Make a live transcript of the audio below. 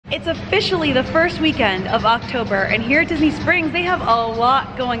It's officially the first weekend of October, and here at Disney Springs they have a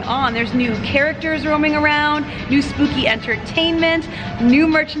lot going on. There's new characters roaming around, new spooky entertainment, new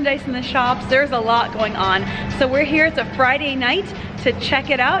merchandise in the shops. There's a lot going on. So we're here, it's a Friday night, to check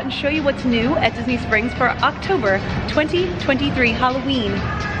it out and show you what's new at Disney Springs for October 2023 Halloween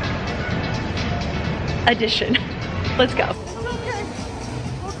edition. Let's go.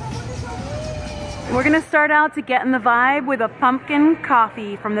 We're gonna start out to get in the vibe with a pumpkin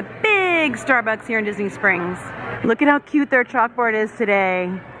coffee from the big Starbucks here in Disney Springs. Look at how cute their chalkboard is today.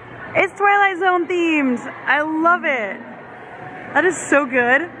 It's Twilight Zone themed. I love it. That is so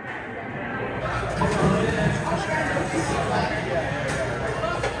good.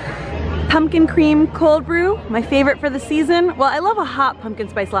 Pumpkin cream cold brew, my favorite for the season. Well, I love a hot pumpkin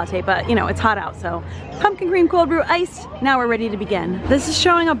spice latte, but you know, it's hot out, so. Pumpkin cream cold brew iced, now we're ready to begin. This is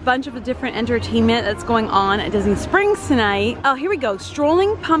showing a bunch of the different entertainment that's going on at Disney Springs tonight. Oh, here we go,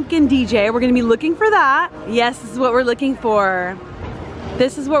 strolling pumpkin DJ. We're gonna be looking for that. Yes, this is what we're looking for.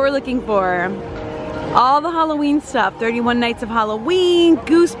 This is what we're looking for. All the Halloween stuff, 31 Nights of Halloween,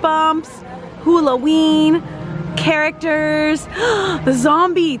 Goosebumps, Halloween, characters, the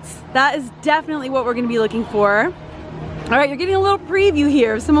Zombeats. That is definitely what we're gonna be looking for. All right, you're getting a little preview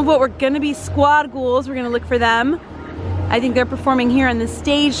here of some of what we're gonna be squad ghouls. We're gonna look for them. I think they're performing here on the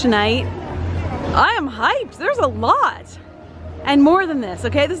stage tonight. I am hyped, there's a lot. And more than this,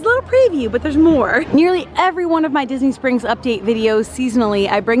 okay? This is a little preview, but there's more. Nearly every one of my Disney Springs update videos seasonally,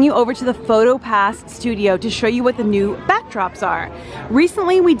 I bring you over to the PhotoPass studio to show you what the new backdrops are.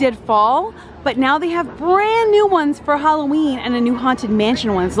 Recently we did fall, but now they have brand new ones for Halloween and a new Haunted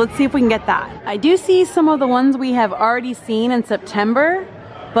Mansion one, so let's see if we can get that. I do see some of the ones we have already seen in September,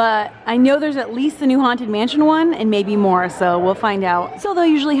 but I know there's at least the new Haunted Mansion one and maybe more, so we'll find out. So they'll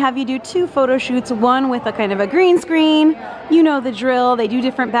usually have you do 2 photo shoots, one with a kind of a green screen. You know the drill, they do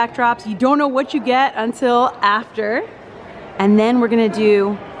different backdrops. You don't know what you get until after. And then we're gonna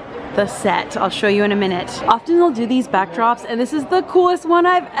do the set. I'll show you in a minute. Often they'll do these backdrops, and this is the coolest one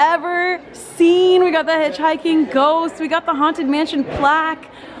I've ever seen. We got the hitchhiking ghost, we got the Haunted Mansion plaque,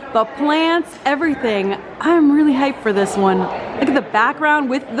 the plants, everything. I'm really hyped for this one. Look at the background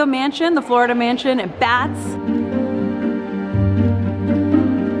with the mansion, the Florida mansion, and bats.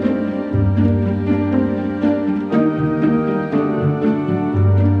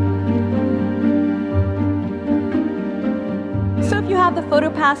 The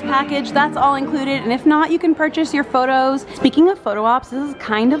PhotoPass package, that's all included, and if not, you can purchase your photos. Speaking of photo ops, this is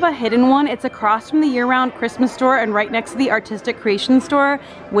kind of a hidden one. It's across from the year-round Christmas store and right next to the Artistic Creation store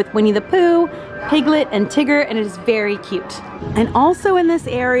with Winnie the Pooh, Piglet, and Tigger, and it is very cute. And also in this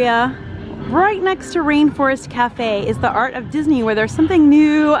area, right next to Rainforest Cafe, is the Art of Disney, where there's something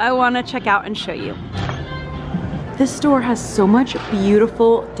new I want to check out and show you. This store has so much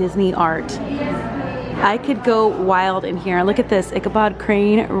beautiful Disney art. I could go wild in here. Look at this Ichabod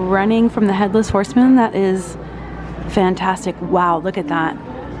Crane running from the Headless Horseman. That is fantastic. Wow, look at that.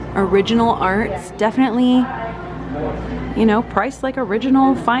 Original arts, definitely, you know, priced like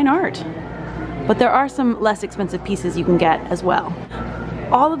original fine art. But there are some less expensive pieces you can get as well.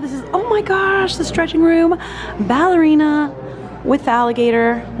 All of this is, oh my gosh, the stretching room. Ballerina with the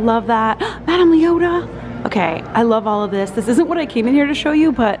alligator, love that. Madame Leota. Okay, I love all of this. This isn't what I came in here to show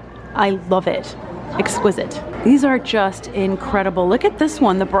you, but I love it. Exquisite. These are just incredible. Look at this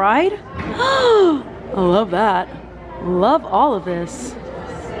one, the bride. I love that. Love all of this.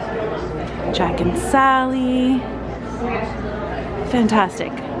 Jack and Sally.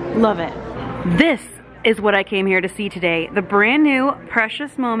 Fantastic. Love it. This is what I came here to see today. The brand new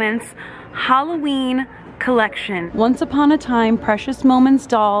Precious Moments Halloween collection. Once upon a time, Precious Moments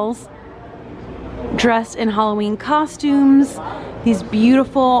dolls dressed in Halloween costumes. These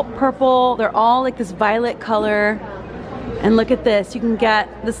beautiful purple, they're all like this violet color. And look at this, you can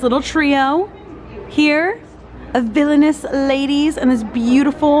get this little trio here of villainous ladies and this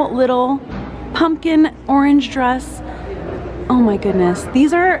beautiful little pumpkin orange dress. Oh my goodness,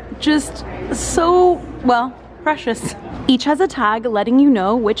 these are just so, well, precious. Each has a tag letting you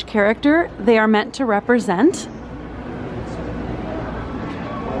know which character they are meant to represent.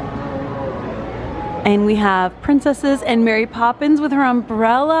 And we have princesses and Mary Poppins with her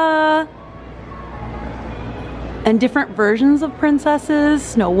umbrella. And different versions of princesses.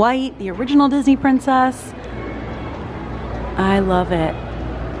 Snow White, the original Disney princess. I love it.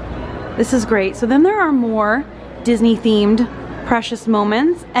 This is great. So then there are more Disney themed Precious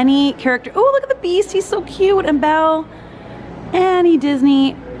Moments. Any character, oh look at the Beast, he's so cute, and Belle. Any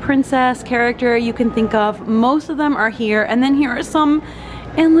Disney princess character you can think of, most of them are here. And then here are some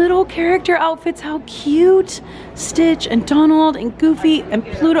and little character outfits. How cute. Stitch and Donald and Goofy and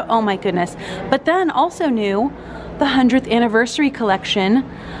Pluto. Oh my goodness. But then also new, the 100th anniversary collection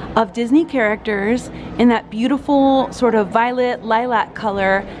of Disney characters in that beautiful sort of violet lilac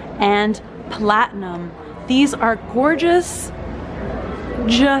color and platinum. These are gorgeous,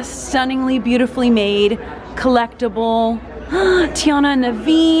 just stunningly beautifully made, collectible. Tiana and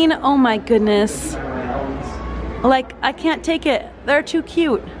Naveen, oh my goodness. Like, I can't take it. They're too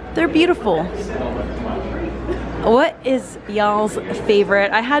cute. They're beautiful. What is y'all's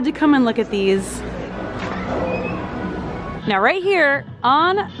favorite? I had to come and look at these. Now right here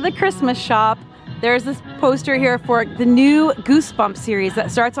on the Christmas shop, there's this poster here for the new Goosebumps series that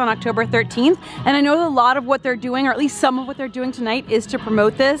starts on October 13th. And I know a lot of what they're doing, or at least some of what they're doing tonight, is to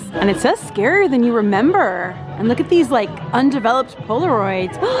promote this. And it says scarier than you remember. And look at these like undeveloped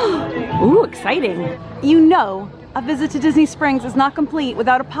Polaroids. Ooh, exciting. You know, a visit to Disney Springs is not complete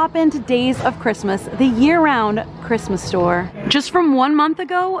without a pop into Days of Christmas, the year-round Christmas store. Just from 1 month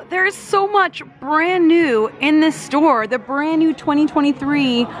ago, there is so much brand new in this store. The brand new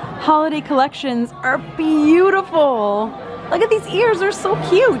 2023 holiday collections are beautiful. Look at these ears, they're so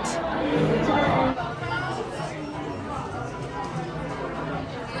cute.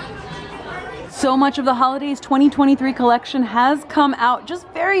 So much of the holidays 2023 collection has come out just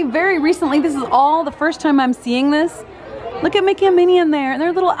very, very recently. This is all the first time I'm seeing this. Look at Mickey and Minnie in there and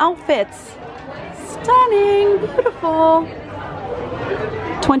their little outfits. Stunning, beautiful.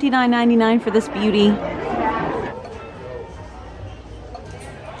 $29.99 for this beauty.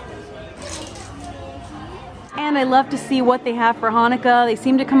 And I love to see what they have for Hanukkah. They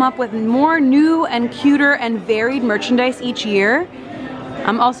seem to come up with more new and cuter and varied merchandise each year.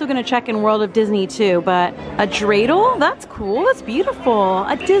 I'm also gonna check in World of Disney too, but a dreidel? That's cool, that's beautiful.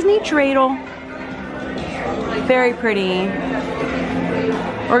 A Disney dreidel. Very pretty.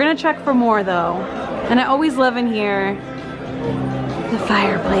 We're gonna check for more though. And I always love in here the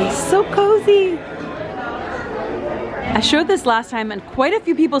fireplace, so cozy. I showed this last time and quite a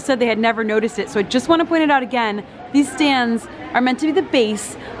few people said they had never noticed it, so I just wanna point it out again. These stands are meant to be the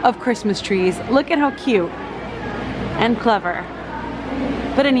base of Christmas trees. Look at how cute and clever.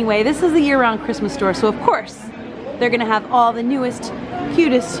 But anyway, this is the year-round Christmas store, so of course, they're gonna have all the newest,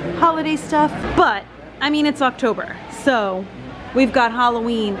 cutest holiday stuff. But, I mean, it's October, so we've got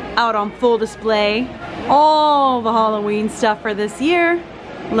Halloween out on full display. All the Halloween stuff for this year.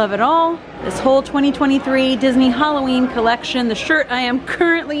 Love it all. This whole 2023 Disney Halloween collection, the shirt I am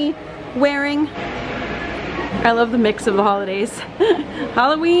currently wearing. I love the mix of the holidays.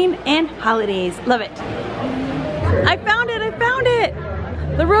 Halloween and holidays, love it. I found it, I found it!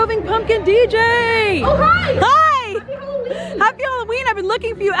 The Roving Pumpkin DJ! Oh, hi! Hi! Happy Halloween! Happy Halloween! I've been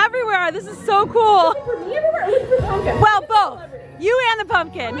looking for you everywhere. This is so cool. Looking for me everywhere? Looking for pumpkin. Well, both. You and the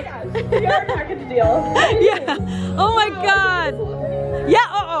pumpkin. Oh my gosh. We are a package deal. Yeah. Oh my god. Yeah.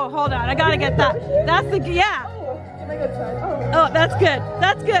 Oh, hold on. I gotta get that. That's the yeah. Oh, get my good side. Oh, that's good.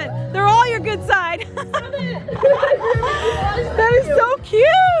 That's good. They're all your good side. That is so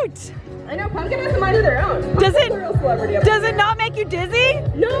cute. I know, pumpkin has a mind of their own. Does it? A real celebrity up Does it not make you dizzy?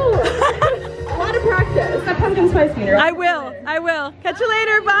 No. A lot of practice. That pumpkin spice meter. I will. I will. Catch you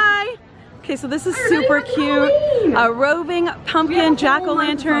later. Bye. Okay, so this is super cute. A roving pumpkin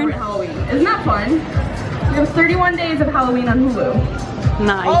jack-o'-lantern. Isn't that fun? We have 31 days of Halloween on Hulu.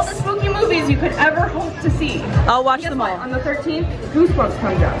 Nice. All the spooky movies you could ever hope to see. I'll watch Guess them what? all. On the 13th, Goosebumps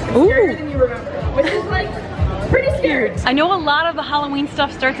comes out. It's Ooh. scarier than you remember, which is like pretty scared. I know a lot of the Halloween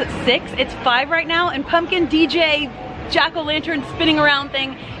stuff starts at 6. It's 5 right now, and Pumpkin DJ jack-o'-lantern spinning around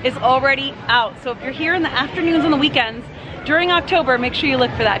thing is already out. So if you're here in the afternoons and the weekends during October, make sure you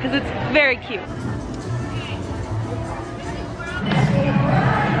look for that because it's very cute.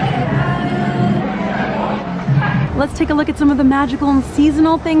 Let's take a look at some of the magical and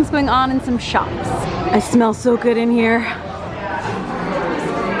seasonal things going on in some shops. I smell so good in here.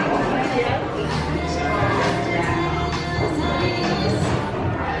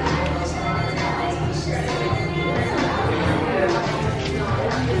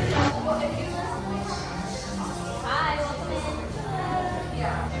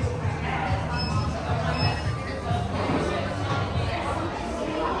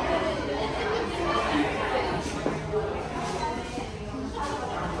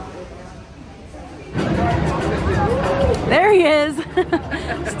 There he is.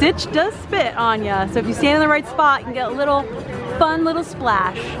 Stitch does spit on ya, so if you stand in the right spot, you can get a little fun little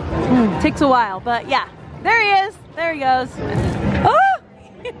splash. Takes a while, but yeah. There he is. There he goes. Oh!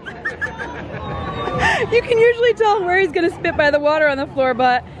 You can usually tell where he's gonna spit by the water on the floor,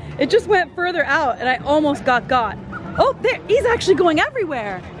 but it just went further out and I almost got. Oh, there, he's actually going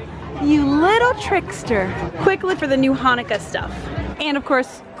everywhere. You little trickster. Quick look for the new Hanukkah stuff. And of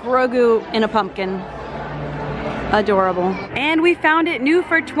course, Grogu in a pumpkin. Adorable. And we found it new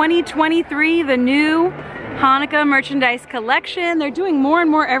for 2023, the new Hanukkah merchandise collection. They're doing more and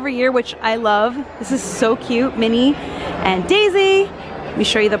more every year, which I love. This is so cute. Minnie and Daisy. Let me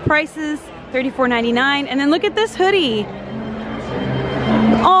show you the prices. $34.99. And then look at this hoodie.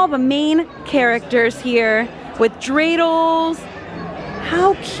 All the main characters here with dreidels.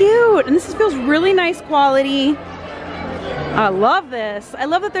 How cute. And this feels really nice quality. I love this. I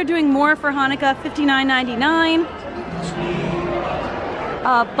love that they're doing more for Hanukkah. $59.99.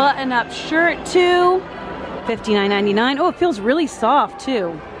 A button-up shirt too. $59.99. Oh, it feels really soft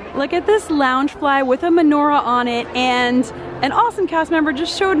too. Look at this Loungefly with a menorah on it, and an awesome cast member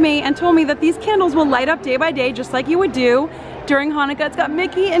just showed me and told me that these candles will light up day by day just like you would do during Hanukkah. It's got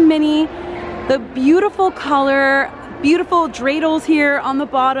Mickey and Minnie, the beautiful color, beautiful dreidels here on the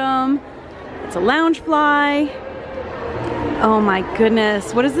bottom. It's a Loungefly. Oh my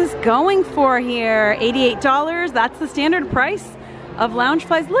goodness, what is this going for here? $88, that's the standard price of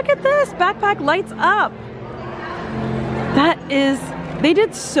Loungeflies. Look at this, backpack lights up. That is, they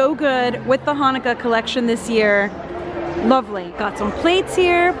did so good with the Hanukkah collection this year. Lovely. Got some plates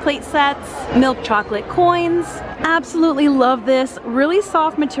here, plate sets, milk chocolate coins. Absolutely love this. Really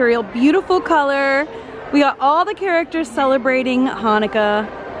soft material, beautiful color. We got all the characters celebrating Hanukkah.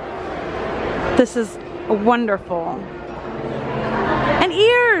 This is wonderful. And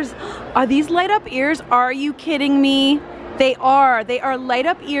ears! Are these light up ears? Are you kidding me? They are. They are light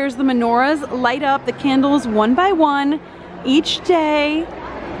up ears. The menorahs light up the candles one by one each day.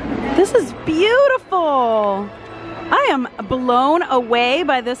 This is beautiful. I am blown away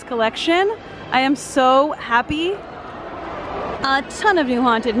by this collection. I am so happy. A ton of new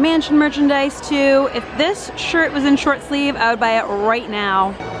Haunted Mansion merchandise too. If this shirt was in short sleeve, I would buy it right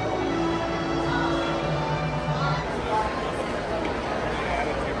now.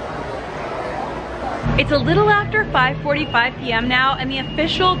 It's a little after 5:45 p.m. now, and the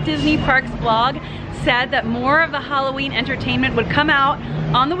official Disney Parks blog said that more of the Halloween entertainment would come out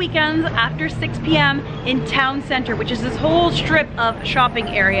on the weekends after 6 p.m. in Town Center, which is this whole strip of shopping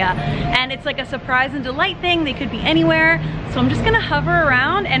area. And it's like a surprise and delight thing. They could be anywhere. So I'm just gonna hover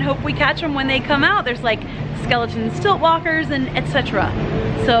around and hope we catch them when they come out. There's like skeleton stilt walkers and etc.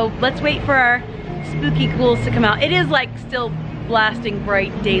 So let's wait for our spooky ghouls to come out. It is like still blasting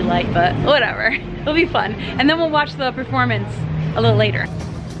bright daylight, but whatever. It'll be fun. And then we'll watch the performance a little later.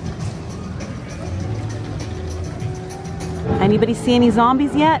 Anybody see any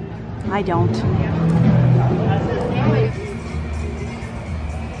zombies yet? I don't.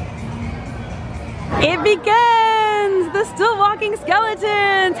 It begins! The still walking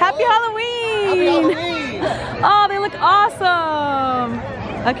skeletons! Happy Halloween! Happy Halloween! Oh, they look awesome!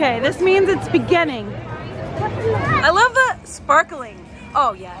 Okay, this means it's beginning. I love the sparkling.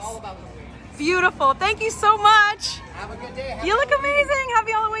 Oh, yes. Beautiful. Thank you so much. Have a good day. You look amazing.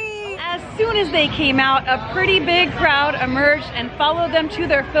 Happy Halloween. As soon as they came out, a pretty big crowd emerged and followed them to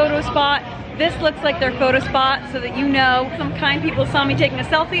their photo spot. This looks like their photo spot so that you know. Some kind people saw me taking a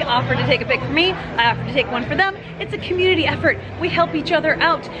selfie, offered to take a pic for me. I offered to take one for them. It's a community effort. We help each other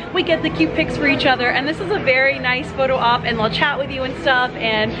out. We get the cute pics for each other, and this is a very nice photo op, and they'll chat with you and stuff,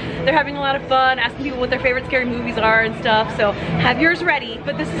 and they're having a lot of fun, asking people what their favorite scary movies are and stuff, so have yours ready.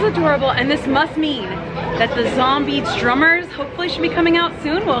 But this is adorable, and this must mean that the Zombeats drummers hopefully should be coming out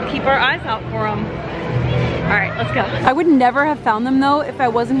soon. We'll keep our eyes out for them. All right, let's go. I would never have found them though if I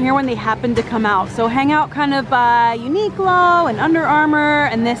wasn't here when they happened to come out. So hang out kind of by Uniqlo and Under Armour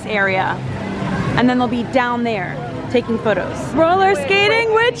and this area. And then they'll be down there taking photos. Roller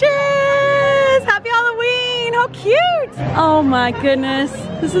skating witches! Happy Halloween! How cute! Oh my goodness,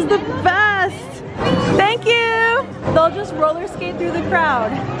 this is the best! Thank you! They'll just roller skate through the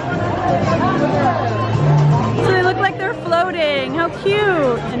crowd. So they look like they're floating. How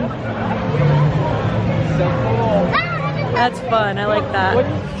cute! And that's fun. I like that.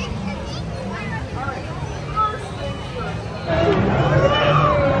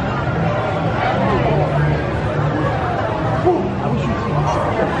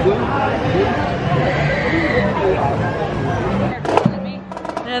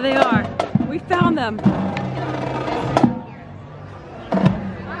 There they are. We found them.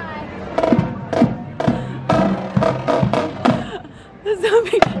 The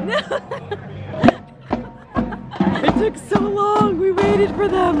zombie. No. It took so long. We waited for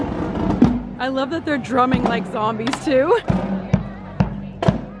them. I love that they're drumming like zombies too. I'm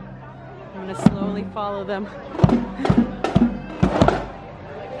gonna slowly follow them.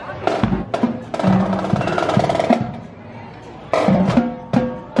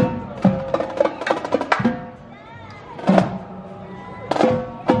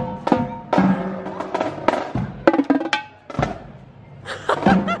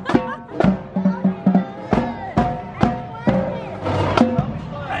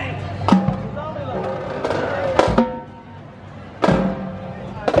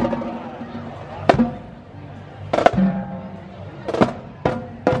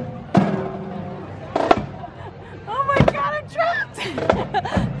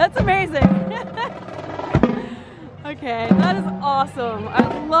 awesome.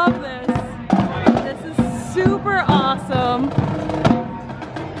 I love this. This is super awesome.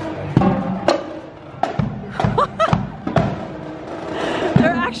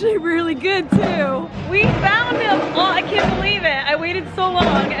 They're actually really good too. We found them. Oh, I can't believe it. I waited so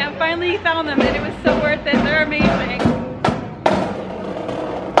long and finally found them and it was so worth it. They're amazing.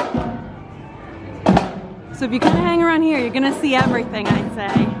 So if you kind of hang around here, you're gonna see everything, I'd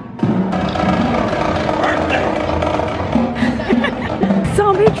say.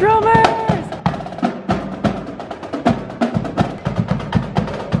 Zombie drummers!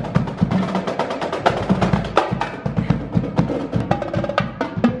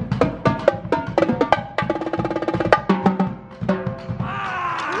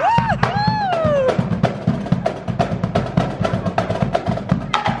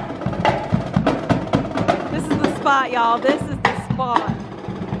 This is the spot, y'all. This is the spot.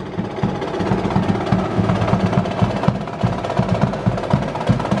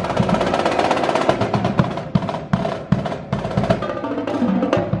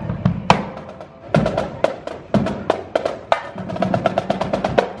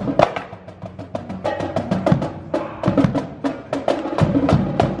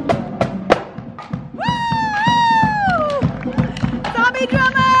 Zombie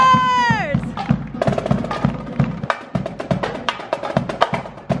drummers!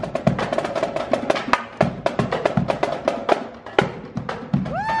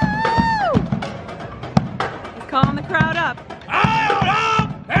 Woo! He's calling the crowd up.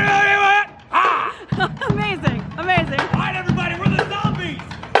 Amazing, amazing. All right, everybody, we're the Zombeats.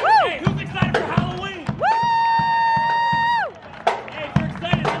 Woo! Hey, who's excited for Halloween? Woo! Hey, if you're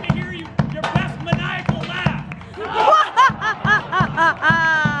excited, let me hear your best maniacal laugh.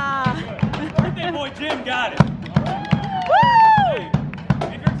 Birthday boy Jim got it. Woo!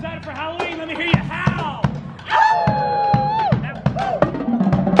 Hey, if you're excited for Halloween, let me hear you howl.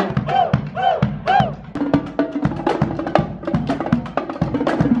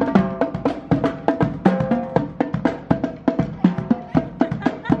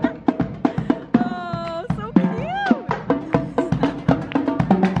 Oh, so cute!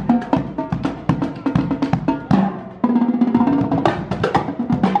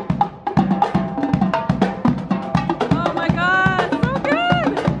 Oh my God, so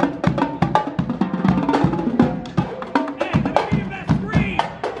good! Hey, let me hear your best scream.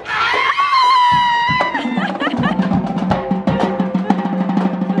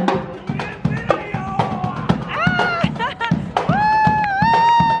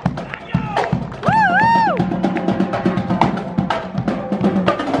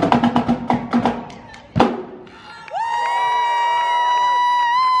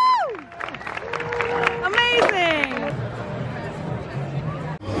 Amazing!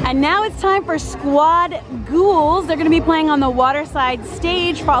 And now it's time for Squad Ghouls. They're gonna be playing on the waterside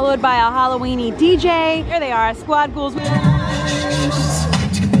stage, followed by a Halloweeny DJ. Here they are, Squad Ghouls. Thank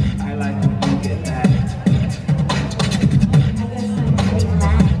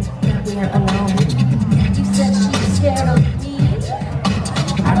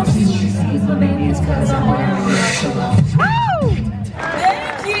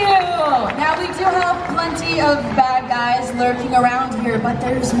you! Now we do have plenty of bad guys lurking around here, but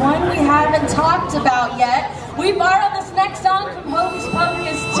there's one we haven't talked about yet. We borrowed this next song from Hocus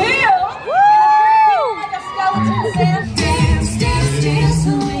Pocus 2. Woo! Like a skeleton dance. Dance, dance, dance,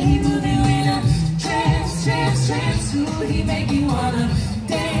 the way he move you in a trance, trance, trance, who he make you wanna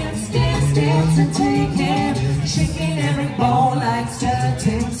dance, dance, dance until you can't, shaking every bone like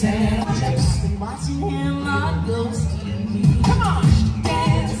skeleton dance. Been watching him on Ghost TV. Come on!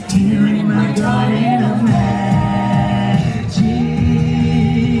 Dance, here in my garden of magic.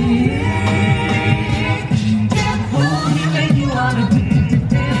 Dance, who he make you wanna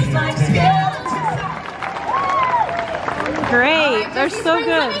dance like skeletons. Great, they're so good.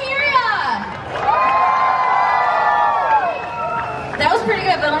 Let me hear ya. That was pretty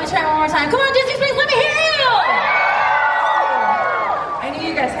good, but let me try one more time. Come on, Disney Springs, let me hear you! I knew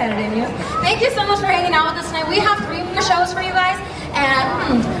you guys had it in you. Thank you so much for hanging out with us tonight. We have 3 more shows for you guys,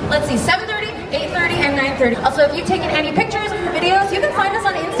 and let's see, 7:30, 8:30, and 9:30. Also, if you've taken any pictures or videos, you can find us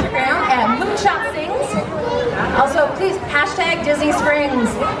on Instagram at Moonshot Sings. Also, please, hashtag Disney Springs.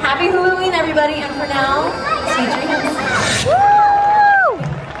 Happy Halloween, everybody, and for now, sweet dreams. Woo!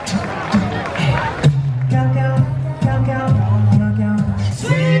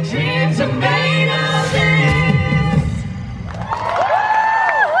 Sweet dreams are made of this.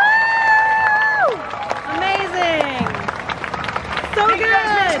 Amazing! So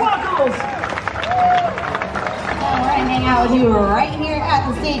good! I want to hang out with you right here at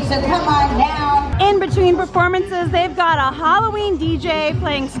the stage, so come on down. in between performances, they've got a Halloween DJ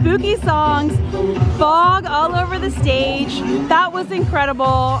playing spooky songs, fog all over the stage. That was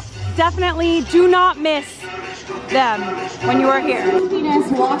incredible. Definitely do not miss them when you are here.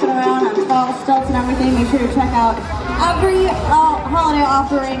 Spookiness, walking around on fall stilts and everything. Make sure to check out every holiday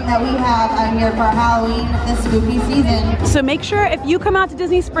offering that we have out here for Halloween this spooky season. So make sure if you come out to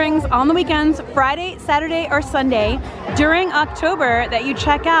Disney Springs on the weekends, Friday, Saturday, or Sunday during October, that you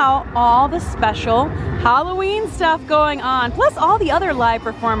check out all the special Halloween stuff going on, plus all the other live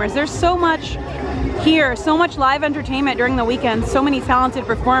performers. There's so much here, so much live entertainment during the weekend, so many talented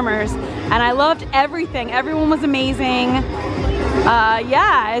performers, and I loved everything. Everyone was amazing.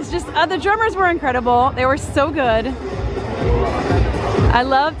 Yeah, it's just the drummers were incredible. They were so good. I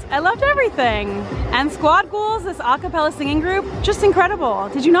loved everything. And Squad Ghouls, this a cappella singing group, just incredible.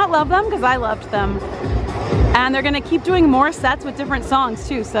 Did you not love them? Because I loved them. And they're gonna keep doing more sets with different songs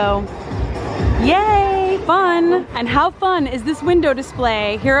too, so yay, fun. And how fun is this window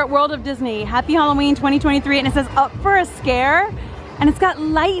display here at World of Disney? Happy Halloween 2023, and it says up for a scare, and it's got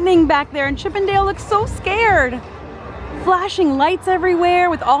lightning back there, and Chippendale looks so scared. Flashing lights everywhere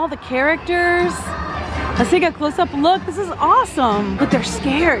with all the characters. Let's take a close-up look. This is awesome. Look, they're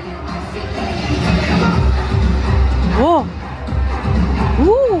scared. Whoa.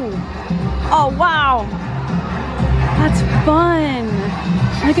 Ooh. Oh, wow. That's fun.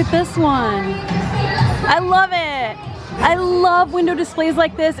 Look at this one. I love it. I love window displays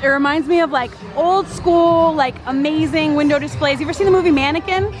like this. It reminds me of like old school, like amazing window displays. You ever seen the movie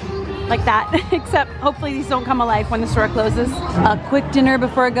Mannequin? Like that, except hopefully these don't come alive when the store closes. A quick dinner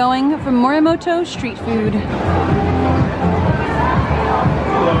before going from Morimoto Street Food.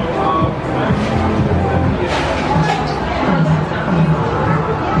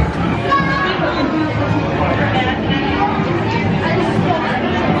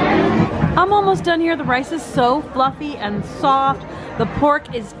 I'm almost done here. The rice is so fluffy and soft. The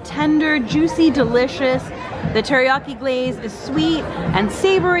pork is tender, juicy, delicious. The teriyaki glaze is sweet and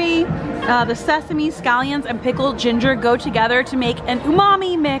savory. The sesame, scallions, and pickled ginger go together to make an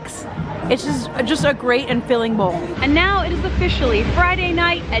umami mix. It's just a great and filling bowl. And now it is officially Friday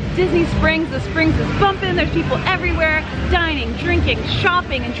night at Disney Springs. The Springs is bumping. There's people everywhere, dining, drinking,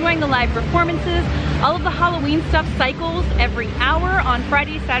 shopping, enjoying the live performances. All of the Halloween stuff cycles every hour on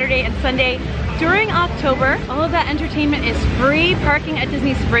Friday, Saturday, and Sunday. During October, all of that entertainment is free. Parking at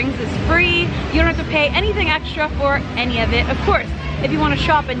Disney Springs is free. You don't have to pay anything extra for any of it. Of course, if you want to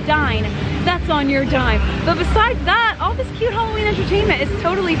shop and dine, that's on your dime. But besides that, all this cute Halloween entertainment is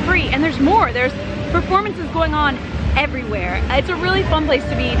totally free. And there's more. There's performances going on everywhere. It's a really fun place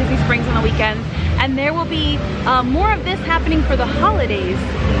to be at Disney Springs on the weekends. And there will be more of this happening for the holidays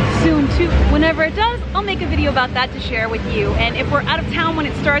soon too. Whenever it does, I'll make a video about that to share with you. And if we're out of town when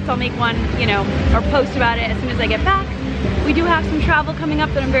it starts, I'll make one, you know, or post about it as soon as I get back. We do have some travel coming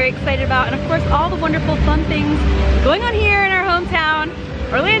up that I'm very excited about. And of course, all the wonderful fun things going on here in our hometown,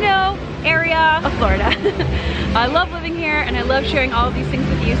 Orlando area of Florida. I love living here and I love sharing all of these things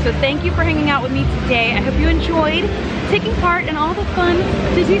with you. So thank you for hanging out with me today. I hope you enjoyed taking part in all the fun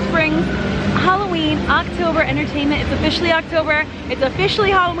Disney Springs Halloween October entertainment. It's officially October. It's officially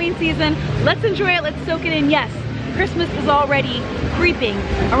Halloween season. Let's enjoy it. Let's soak it in. Yes, Christmas is already creeping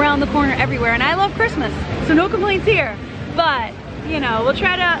around the corner everywhere, and I love Christmas, so no complaints here. But you know, we'll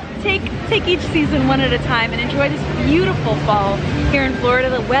try to take each season one at a time and enjoy this beautiful fall here in Florida.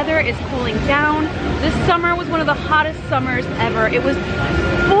 The weather is cooling down. This summer was one of the hottest summers ever. It was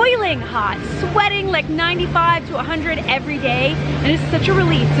boiling hot, sweating like 95 to 100 every day, and it's such a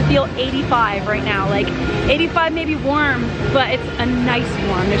relief to feel 85 right now. Like 85 may be warm, but it's a nice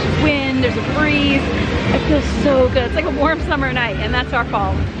warm. There's wind, there's a breeze. It feels so good. It's like a warm summer night, and that's our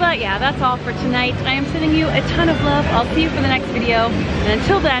fall. But yeah, that's all for tonight. I am sending you a ton of love. I'll see you for the next video, and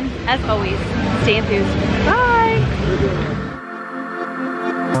until then, as always, stay enthused. Bye!